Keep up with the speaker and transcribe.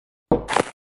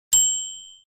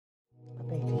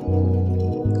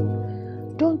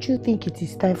you think it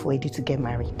is time for Eddie to get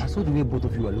married? I saw the way both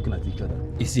of you are looking at each other.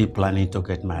 Is he planning to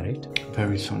get married?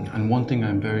 Very soon. And one thing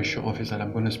I'm very sure of is that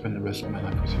I'm going to spend the rest of my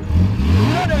life with you.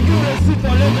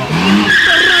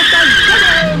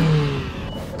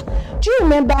 Do you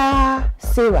remember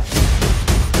Sarah?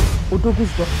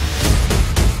 Odogu's daughter?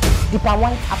 The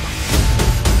Pawai Papa?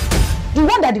 The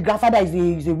one that the grandfather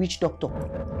is a witch doctor?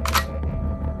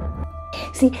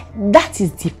 See, that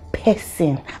is the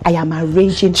person I am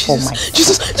arranging for myself.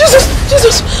 Jesus!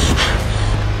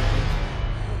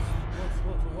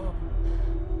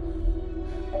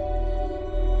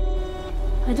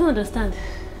 I don't understand.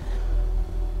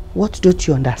 What don't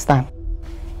you understand?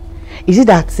 Is it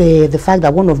that the fact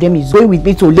that one of them is going with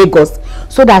me to Lagos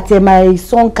so that my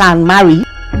son can marry?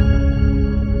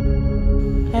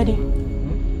 Eddie,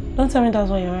 don't tell me that's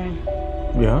what you're wearing.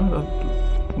 Yeah?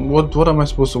 What am I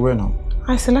supposed to wear now?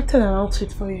 I selected an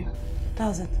outfit for you.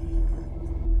 That's it.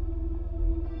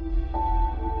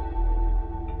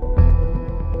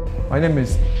 My name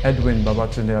is Edwin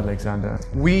Babatunde Alexander.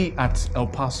 We at El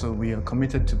Paso, we are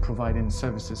committed to providing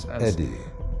services as... Eddie,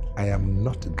 I am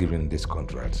not giving this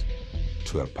contract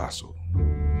to El Paso.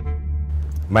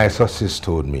 My sources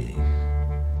told me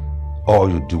all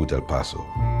you do with El Paso,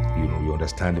 you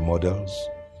understand the models,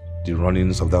 the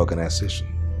runnings of the organization.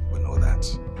 We know that.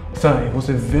 Sir, it was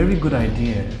a very good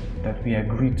idea that we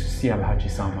agreed to see Alhaji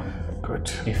Salman. Good.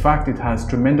 In fact, it has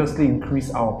tremendously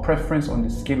increased our preference on the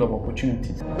scale of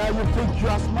opportunities. Now you think you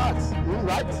are smart,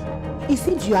 right? It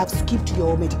seems you have skipped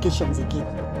your medications again.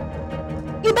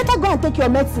 You better go and take your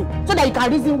medicine so that you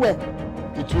can reason well.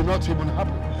 It will not even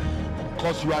happen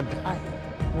because you are dying.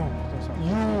 No, sir.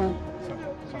 You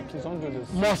Sir, please don't do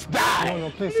this. Must die! No,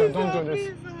 please, sir, don't do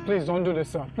this. Please don't do this,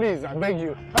 sir. Please, I beg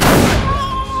you.